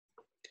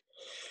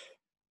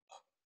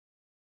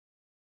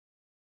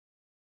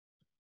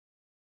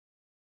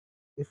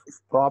if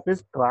prop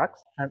is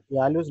tracks and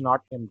value is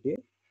not empty,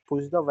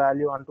 push the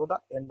value onto the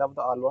end of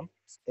the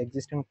album's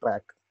existing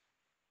track.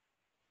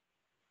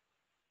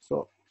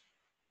 So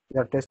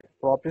your test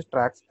prop is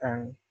tracks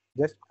and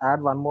just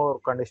add one more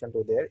condition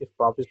to there. If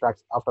prop is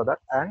tracks after that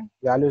and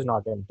value is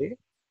not empty.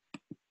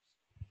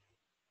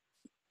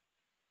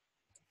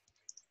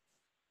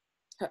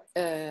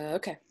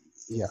 Okay.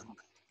 Yeah,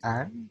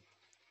 and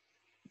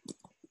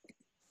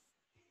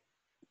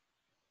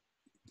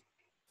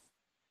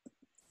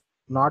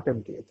not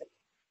empty. I think.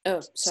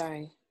 Oh,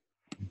 sorry.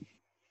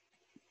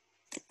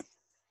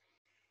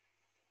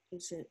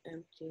 Is it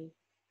empty?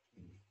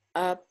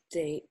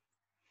 Update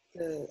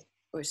the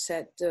or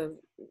set the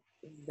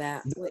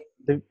that. Wait.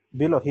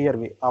 Below here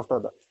we after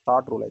the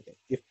start rule, I think.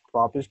 If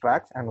prop is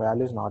tracks and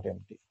value is not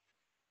empty.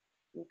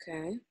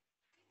 Okay.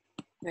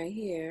 Right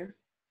here.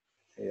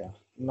 Yeah.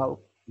 Now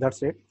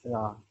that's it.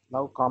 Now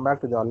come back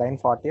to the line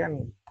 40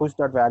 and push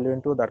that value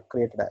into that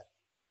created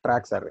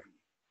tracks array.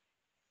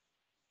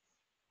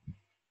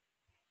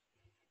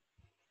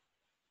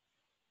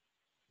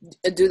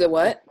 Do the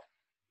what?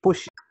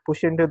 Push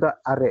into the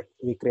array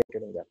we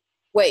created in that.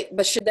 Wait,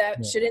 but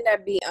shouldn't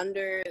that be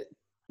under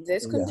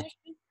this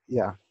condition?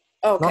 Yeah.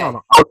 Okay.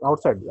 No.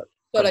 Outside that.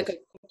 So like a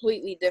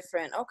completely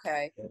different.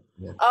 Okay.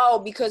 Yeah. Oh,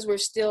 because we're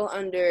still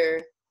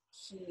under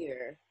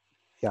here.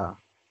 Yeah.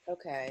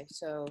 Okay,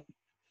 so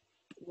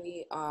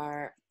we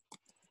are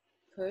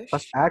push.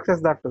 First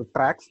access that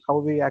tracks. How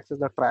we access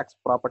the tracks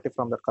property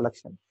from the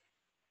collection.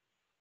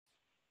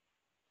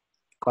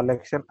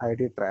 Collection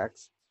ID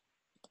tracks.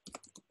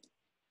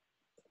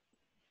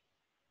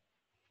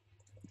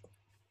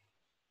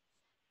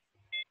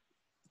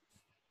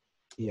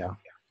 Yeah.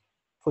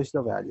 Push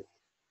the value.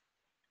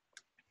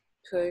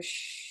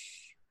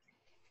 Push.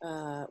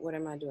 What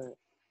am I doing?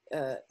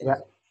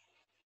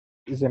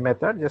 Is a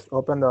method. Just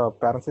open the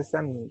parenthesis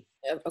and.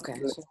 Okay.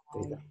 So,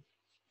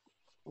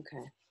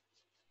 okay.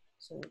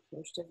 So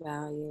push the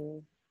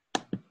value.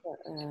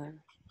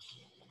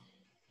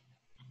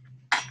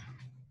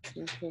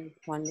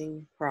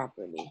 Funding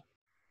property.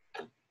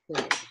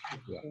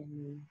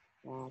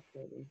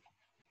 Property.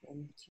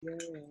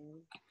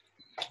 MTRL.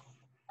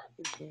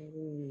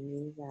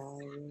 New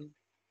value.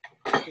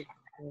 Okay,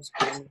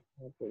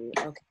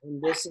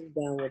 and this is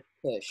done with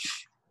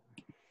push.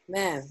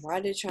 Man, why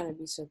are they trying to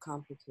be so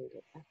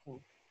complicated? Okay.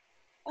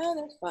 Oh,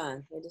 that's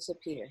fine. They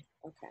disappear.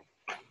 Okay.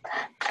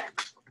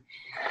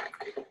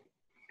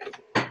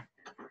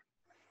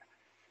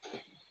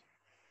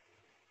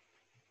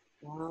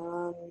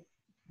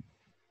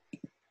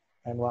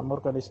 And one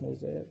more condition is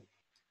there.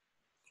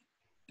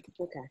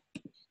 Okay.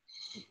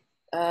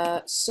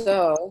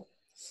 So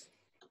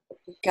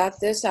we got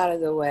this out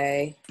of the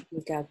way.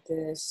 We got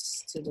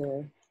this to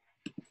do.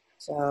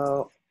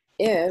 So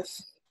if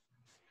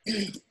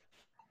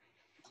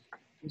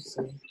let's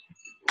see,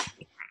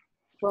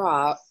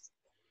 prop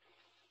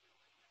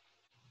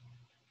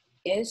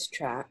is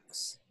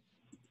tracks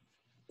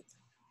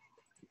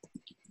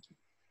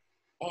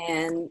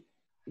and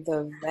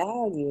the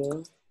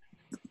value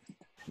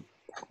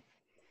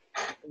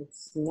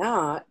it's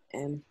not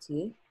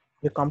empty.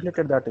 We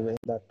completed that way,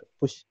 that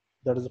push.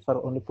 That is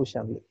for only push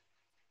only.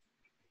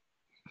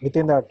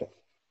 Within that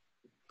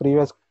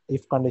previous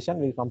if condition,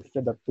 we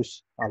completed that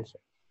push also.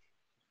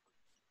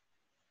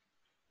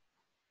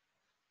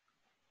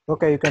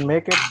 Okay, you can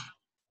make it.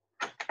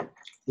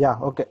 Yeah,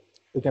 okay.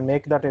 You can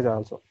make that as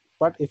also.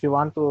 But if you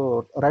want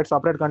to write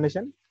separate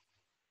condition,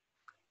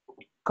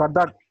 cut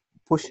that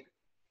push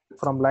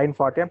from line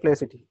 40 and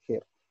place it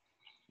here.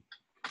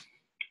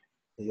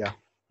 Yeah.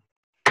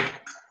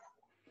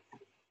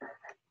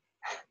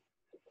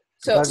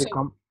 So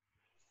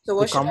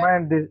we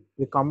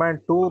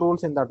combined two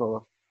rules in that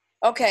over.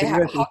 Okay,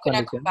 how can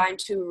I combine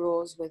two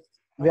rules with?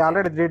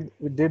 Okay.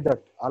 We did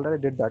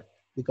that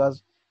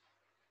because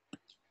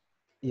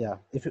yeah,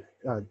 if you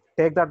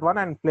take that one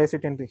and place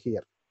it into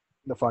here,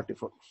 the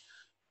 44.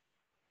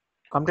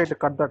 Completely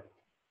cut that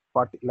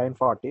 40 line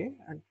 40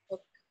 and.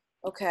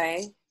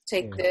 Okay,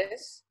 take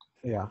this.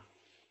 Yeah.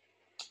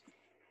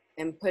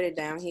 And put it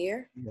down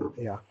here.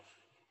 Yeah.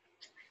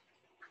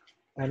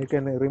 And you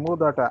can remove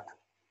that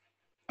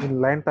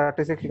in line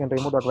 36. You can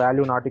remove that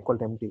value not equal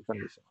to empty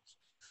condition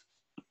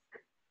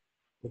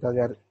because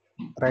you are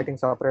writing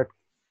separate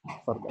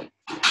for that.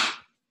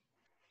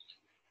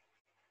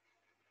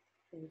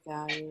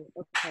 Value.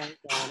 Okay,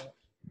 got it.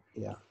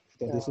 Yeah, I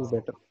think this is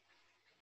better.